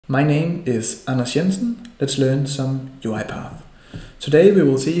My name is Jensen. Let's learn some UiPath. Today we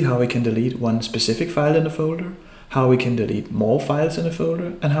will see how we can delete one specific file in a folder, how we can delete more files in a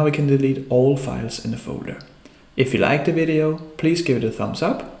folder, and how we can delete all files in a folder. If you like the video, please give it a thumbs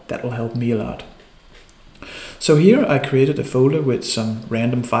up. That will help me a lot. So here I created a folder with some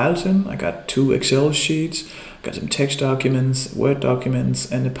random files in. I got 2 Excel sheets, got some text documents, Word documents,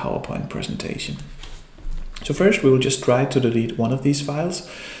 and a PowerPoint presentation. So first we will just try to delete one of these files.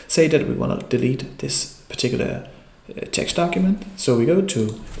 Say that we want to delete this particular text document. So we go to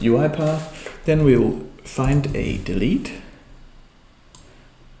UiPath, then we will find a delete.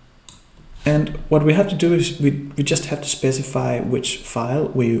 And what we have to do is we just have to specify which file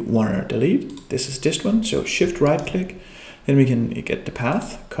we want to delete. This is this one, so shift right click, then we can get the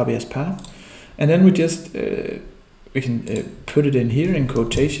path, copy as path, and then we just we can put it in here in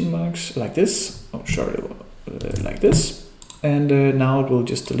quotation marks like this. Oh, sorry, like this, and now it will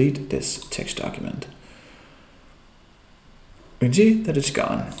just delete this text document. You can see that it's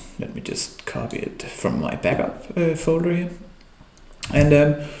gone. Let me just copy it from my backup folder here,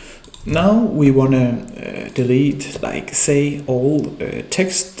 and now we want to delete, like, say, all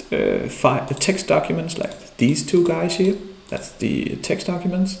text documents, like these 2 guys here. That's the text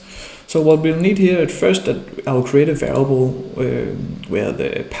documents. So what we'll need here at first, that I'll create a variable where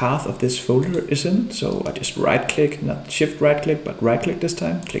the path of this folder is in. So I just right click, not shift right click, but right click this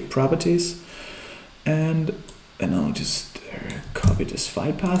time, click properties, and then I'll just copy this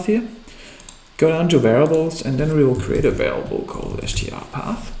file path here, go down to variables, and then we will create a variable called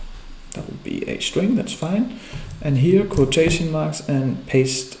strPath. That will be a string, that's fine. And here quotation marks, and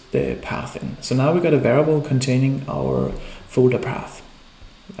paste the path in. So now we got a variable containing our folder path.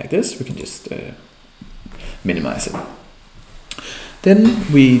 Like this, we can just minimize it.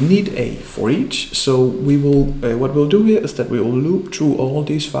 Then we need a for each. So we will, what we'll do here is that we will loop through all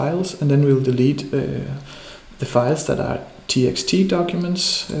these files, and then we'll delete the files that are txt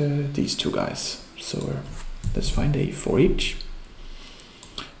documents, these 2 guys. So let's find a for each.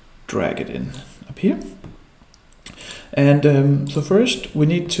 Drag it in up here, and so first we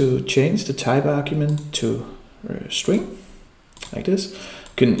need to change the type argument to string, like this.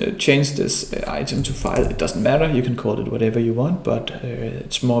 You can change this item to file. It doesn't matter, you can call it whatever you want, but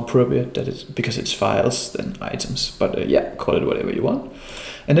it's more appropriate that it's because it's files than items, but yeah, call it whatever you want.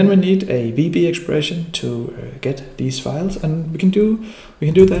 And then we need a VB expression to get these files, and we can do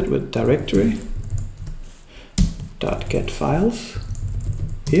that with directory.getFiles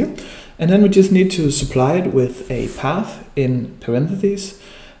here, and then we just need to supply it with a path in parentheses.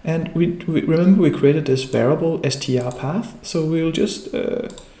 And we remember we created this variable strPath, so we'll just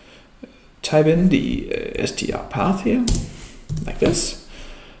type in the strPath here, like this,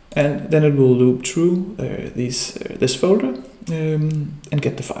 and then it will loop through this folder and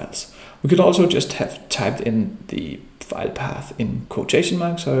get the files. We could also just have typed in the file path in quotation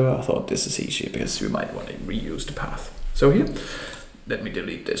marks. However, I thought this is easier because we might want to reuse the path. So here, let me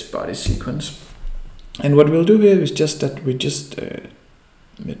delete this body sequence. And what we'll do here is just that we just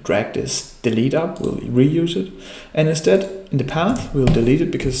drag this delete up, we'll reuse it, and instead in the path we'll delete it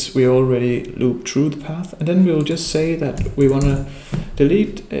because we already looped through the path, and then we'll just say that we want to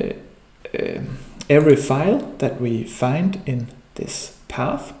delete every file that we find in this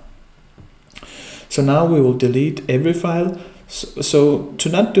path. So now we will delete every file. So to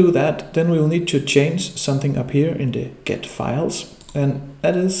not do that, then we will need to change something up here in the get files, and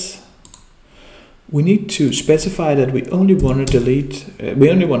that is, we need to specify that we only want to delete, we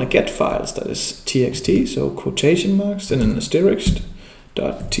only want to get files, that is txt, so quotation marks, then an asterisk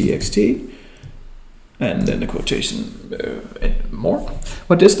 .txt, and then a quotation and more.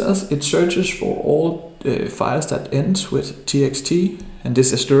 What this does, it searches for all files that ends with txt, and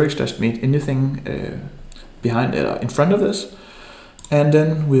this asterisk doesn't mean anything behind it or in front of this. And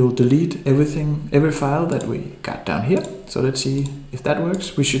then we'll delete every file that we got down here. So let's see if that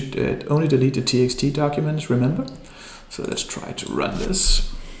works. We should only delete the txt documents, remember? So let's try to run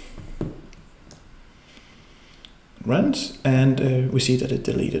this. It runs, and we see that it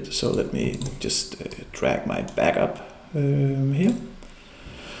deleted. So let me just drag my backup here.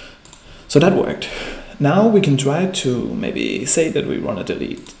 So that worked. Now we can try to maybe say that we want to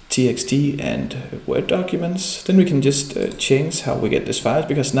delete txt and Word documents. Then we can just change how we get these files,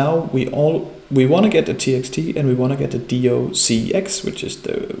 because now we want to get the txt and we want to get the docx, which is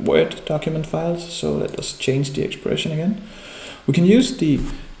the Word document files. So let us change the expression again. We can use the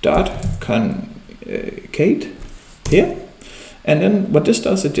 .concat here, and then what this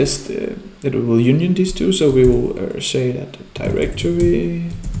does, it will union these 2. So we will say that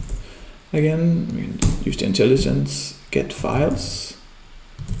directory, again we can use the intelligence get files,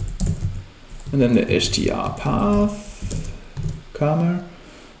 and then the str path, comma,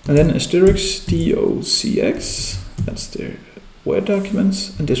 and then asterisk docx, that's the Word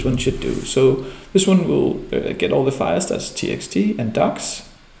documents, and this one should do. So this one will get all the files, that's txt and docs,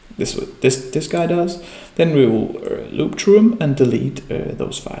 this guy does. Then we will loop through them and delete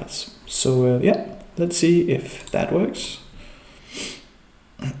those files. So yeah, let's see if that works.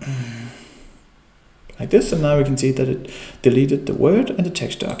 Like this, and now we can see that it deleted the Word and the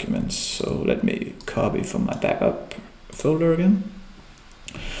text documents. So let me copy from my backup folder again.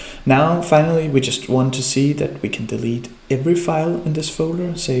 Now finally we just want to see that we can delete every file in this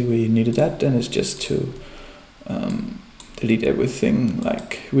folder. Say we needed that, then it's just to delete everything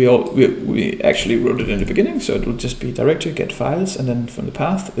like we actually wrote it in the beginning. So it will just be directory get files, and then from the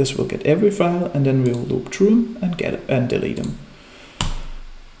path this will get every file, and then we'll loop through them and delete them.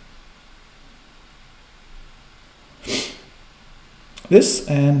 This,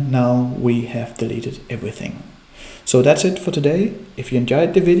 and now we have deleted everything. So that's it for today. If you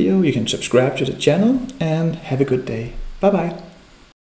enjoyed the video, you can subscribe to the channel, and have a good day. Bye bye.